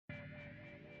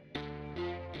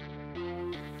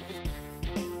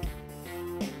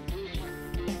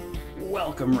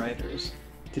Welcome, writers!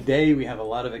 Today we have a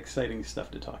lot of exciting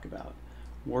stuff to talk about.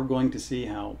 We're going to see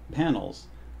how panels,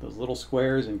 those little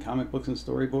squares in comic books and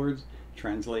storyboards,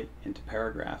 translate into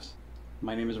paragraphs.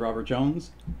 My name is Robert Jones,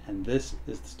 and this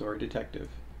is The Story Detective.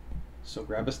 So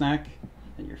grab a snack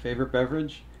and your favorite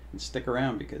beverage and stick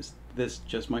around, because this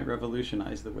just might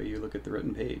revolutionize the way you look at the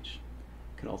written page.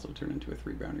 It could also turn into a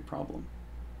 3-brownie problem.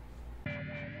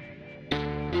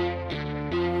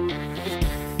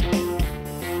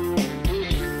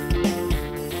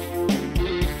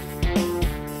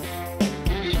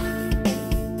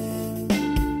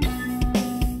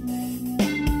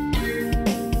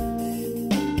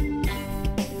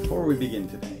 Before we begin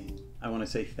today, I want to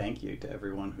say thank you to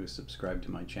everyone who's subscribed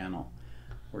to my channel.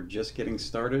 We're just getting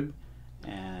started,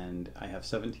 and I have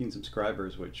 17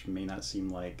 subscribers, which may not seem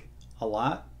like a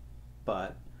lot,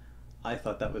 but I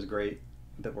thought that was great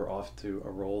that we're off to a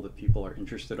roll, that people are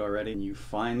interested already. And you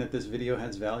find that this video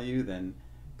has value, then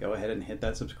go ahead and hit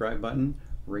that subscribe button,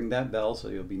 ring that bell so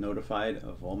you'll be notified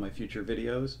of all my future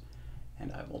videos,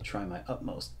 and I will try my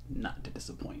utmost not to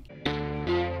disappoint.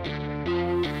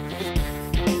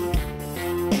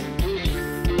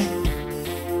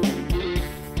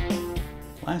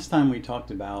 Last time we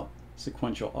talked about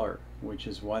sequential art, which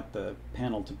is what the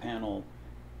panel-to-panel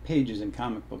pages in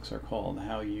comic books are called,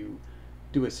 how you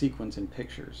do a sequence in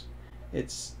pictures.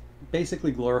 It's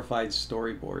basically glorified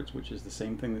storyboards, which is the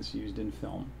same thing that's used in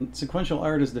film. Sequential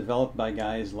art is developed by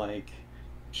guys like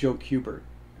Joe Kubert,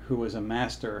 who was a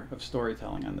master of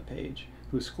storytelling on the page,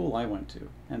 whose school I went to,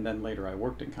 and then later I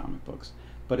worked in comic books.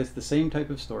 But it's the same type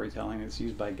of storytelling that's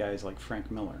used by guys like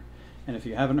Frank Miller. And if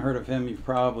you haven't heard of him, you've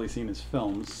probably seen his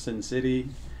films, Sin City,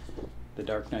 The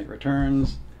Dark Knight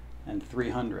Returns, and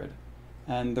 300.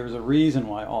 And there's a reason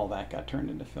why all that got turned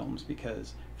into films,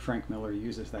 because Frank Miller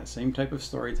uses that same type of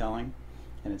storytelling,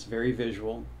 and it's very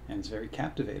visual, and it's very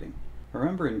captivating.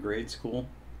 Remember in grade school,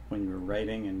 when you were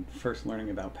writing and first learning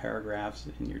about paragraphs,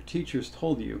 and your teachers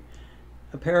told you,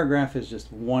 a paragraph is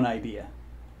just one idea,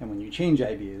 and when you change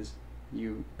ideas,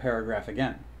 you paragraph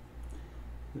again.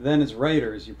 Then as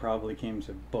writers, you probably came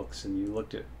to books and you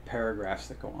looked at paragraphs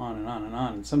that go on and on and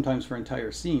on, and sometimes for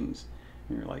entire scenes.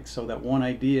 And you're like, so that one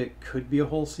idea could be a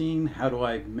whole scene? How do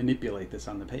I manipulate this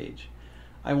on the page?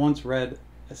 I once read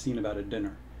a scene about a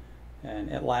dinner, and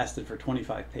it lasted for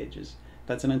 25 pages.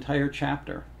 That's an entire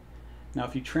chapter. Now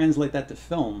if you translate that to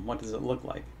film, what does it look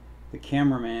like? The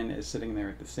cameraman is sitting there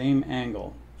at the same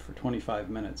angle for 25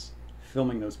 minutes,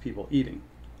 filming those people eating.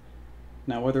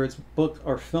 Now, whether it's book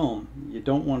or film, you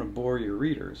don't want to bore your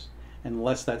readers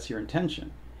unless that's your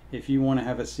intention. If you want to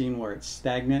have a scene where it's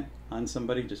stagnant on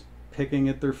somebody just picking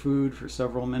at their food for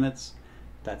several minutes,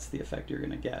 that's the effect you're going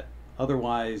to get.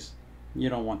 Otherwise, you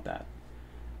don't want that.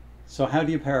 So how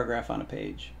do you paragraph on a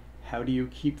page? How do you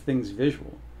keep things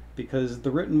visual? Because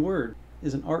the written word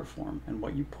is an art form, and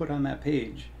what you put on that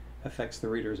page affects the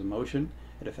reader's emotion,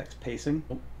 it affects pacing.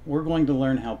 We're going to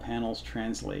learn how panels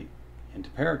translate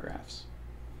into paragraphs.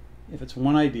 If it's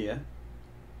one idea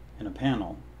in a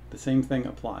panel, the same thing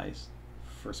applies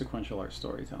for sequential art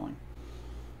storytelling.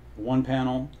 One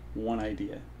panel, one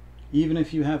idea. Even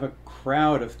if you have a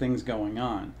crowd of things going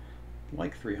on,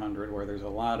 like 300, where there's a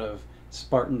lot of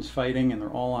Spartans fighting and they're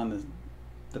all on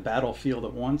the battlefield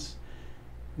at once,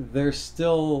 there's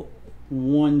still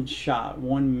one shot,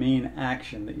 one main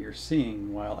action that you're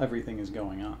seeing while everything is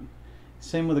going on.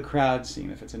 Same with a crowd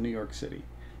scene if it's in New York City.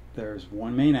 There's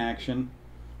one main action,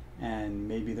 and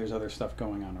maybe there's other stuff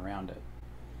going on around it.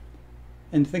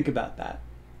 And think about that.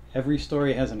 Every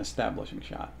story has an establishing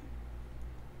shot.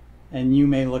 And you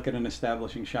may look at an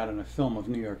establishing shot in a film of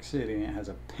New York City, and it has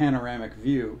a panoramic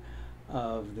view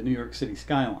of the New York City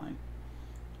skyline.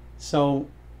 So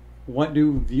what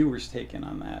do viewers take in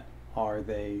on that? Are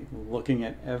they looking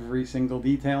at every single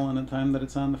detail in the time that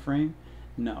it's on the frame?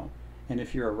 No. And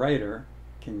if you're a writer,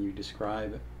 can you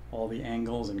describe all the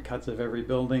angles and cuts of every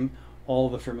building, all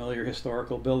the familiar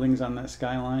historical buildings on that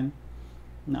skyline?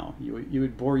 No, you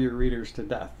would bore your readers to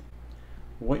death.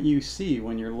 What you see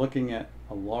when you're looking at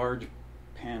a large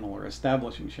panel or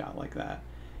establishing shot like that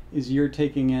is you're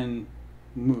taking in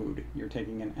mood, you're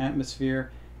taking in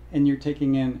atmosphere, and you're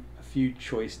taking in a few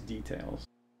choice details.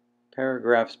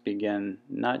 Paragraphs begin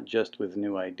not just with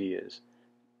new ideas,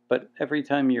 but every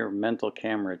time your mental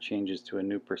camera changes to a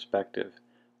new perspective,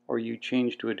 or you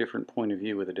change to a different point of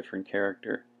view with a different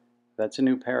character, that's a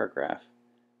new paragraph.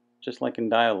 Just like in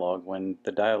dialogue, when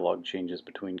the dialogue changes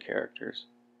between characters.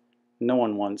 No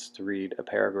one wants to read a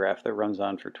paragraph that runs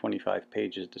on for 25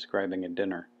 pages describing a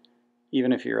dinner.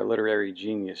 Even if you're a literary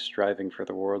genius striving for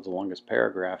the world's longest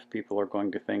paragraph, people are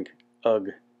going to think, ugh,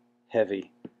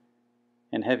 heavy.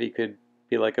 And heavy could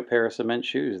Be like a pair of cement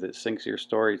shoes that sinks your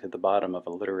story to the bottom of a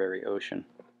literary ocean.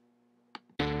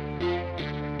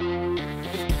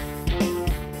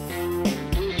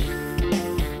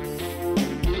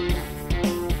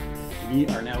 We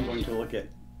are now going to look at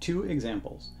two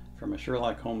examples from a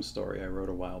Sherlock Holmes story I wrote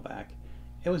a while back.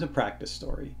 It was a practice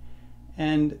story,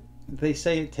 and they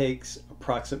say it takes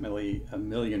approximately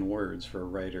 1,000,000 words for a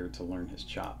writer to learn his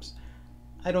chops.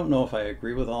 I don't know if I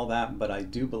agree with all that, but I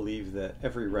do believe that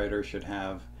every writer should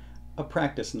have a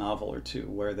practice novel or two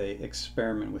where they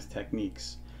experiment with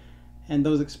techniques. And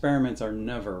those experiments are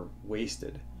never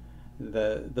wasted.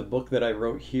 The book that I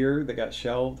wrote here that got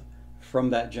shelved, from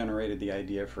that generated the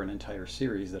idea for an entire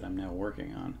series that I'm now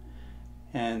working on.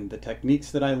 And the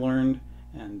techniques that I learned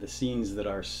and the scenes that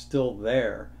are still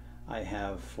there, I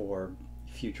have for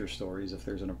future stories if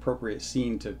there's an appropriate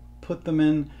scene to put them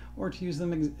in or to use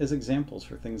them as examples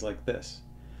for things like this.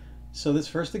 So this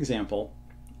first example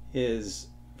is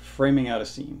framing out a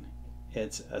scene.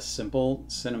 It's a simple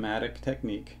cinematic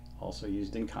technique, also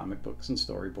used in comic books and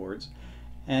storyboards,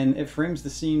 and it frames the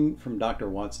scene from Dr.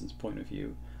 Watson's point of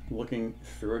view, looking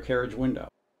through a carriage window.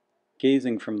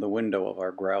 Gazing from the window of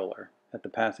our growler at the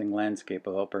passing landscape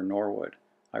of Upper Norwood,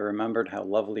 I remembered how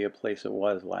lovely a place it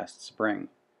was last spring,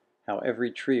 how every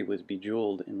tree was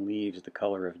bejeweled in leaves the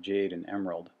color of jade and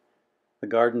emerald. The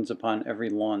gardens upon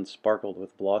every lawn sparkled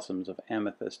with blossoms of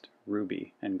amethyst,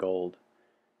 ruby, and gold.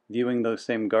 Viewing those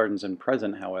same gardens in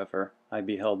present, however, I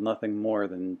beheld nothing more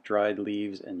than dried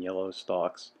leaves and yellow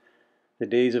stalks. The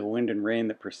days of wind and rain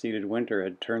that preceded winter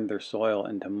had turned their soil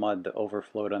into mud that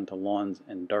overflowed onto lawns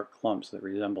and dark clumps that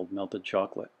resembled melted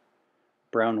chocolate.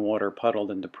 Brown water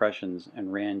puddled in depressions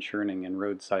and ran churning in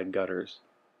roadside gutters.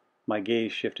 My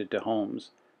gaze shifted to Holmes,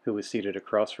 who was seated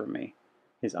across from me.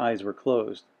 His eyes were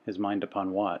closed, his mind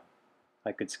upon what?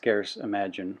 I could scarce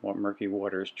imagine what murky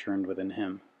waters churned within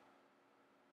him.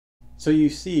 So you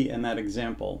see in that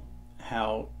example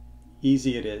how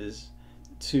easy it is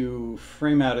to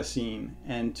frame out a scene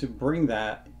and to bring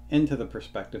that into the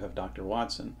perspective of Dr.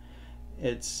 Watson.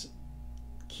 It's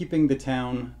keeping the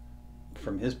town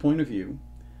from his point of view,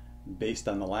 based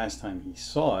on the last time he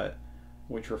saw it,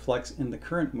 which reflects in the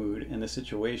current mood and the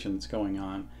situation that's going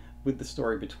on with the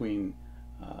story between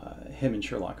him and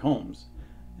Sherlock Holmes.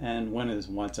 And when is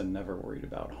Watson never worried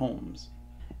about Holmes?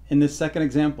 In this second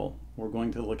example, we're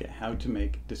going to look at how to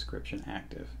make description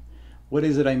active. What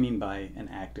is it I mean by an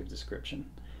active description?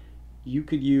 You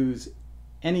could use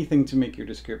anything to make your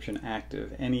description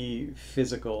active, any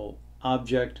physical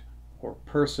object or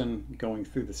person going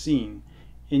through the scene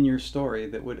in your story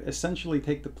that would essentially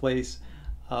take the place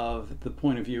of the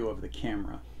point of view of the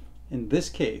camera. In this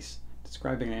case,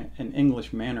 describing an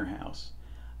English manor house,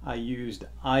 I used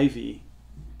ivy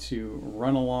to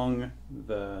run along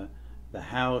the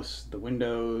house, the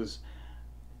windows,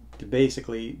 to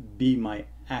basically be my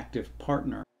active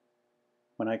partner.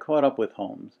 When I caught up with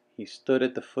Holmes, he stood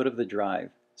at the foot of the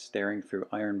drive, staring through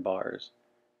iron bars,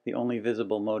 the only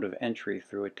visible mode of entry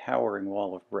through a towering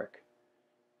wall of brick.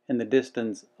 In the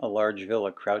distance, a large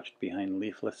villa crouched behind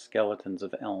leafless skeletons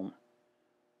of elm.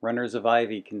 Runners of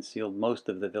ivy concealed most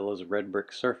of the villa's red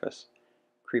brick surface.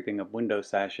 Creeping up window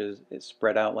sashes, it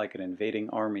spread out like an invading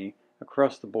army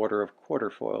across the border of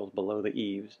quarterfoils below the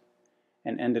eaves,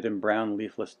 and ended in brown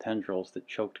leafless tendrils that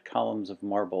choked columns of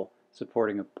marble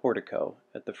supporting a portico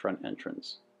at the front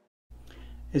entrance.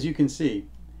 As you can see,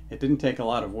 it didn't take a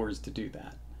lot of words to do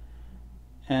that.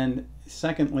 And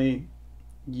secondly,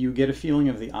 you get a feeling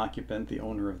of the occupant, the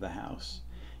owner of the house.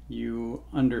 You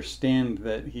understand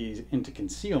that he's into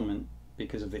concealment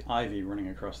because of the ivy running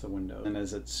across the window, and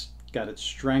as it's got its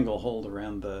stranglehold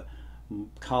around the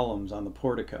columns on the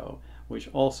portico, which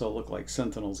also look like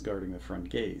sentinels guarding the front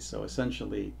gate. So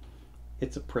essentially,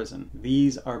 it's a prison.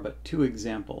 These are but two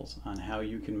examples on how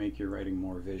you can make your writing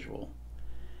more visual.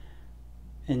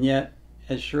 And yet,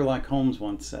 as Sherlock Holmes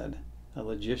once said, a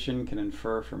logician can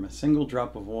infer from a single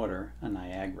drop of water a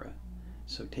Niagara.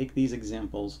 So take these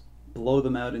examples, blow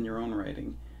them out in your own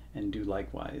writing, and do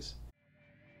likewise.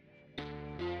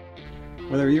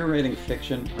 Whether you're writing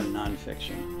fiction or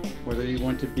nonfiction, whether you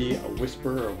want to be a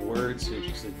whisperer of words who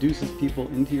seduces people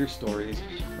into your stories,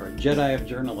 or a Jedi of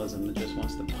journalism that just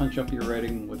wants to punch up your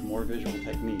writing with more visual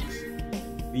techniques,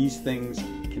 these things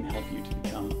can help you to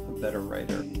become a better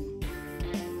writer.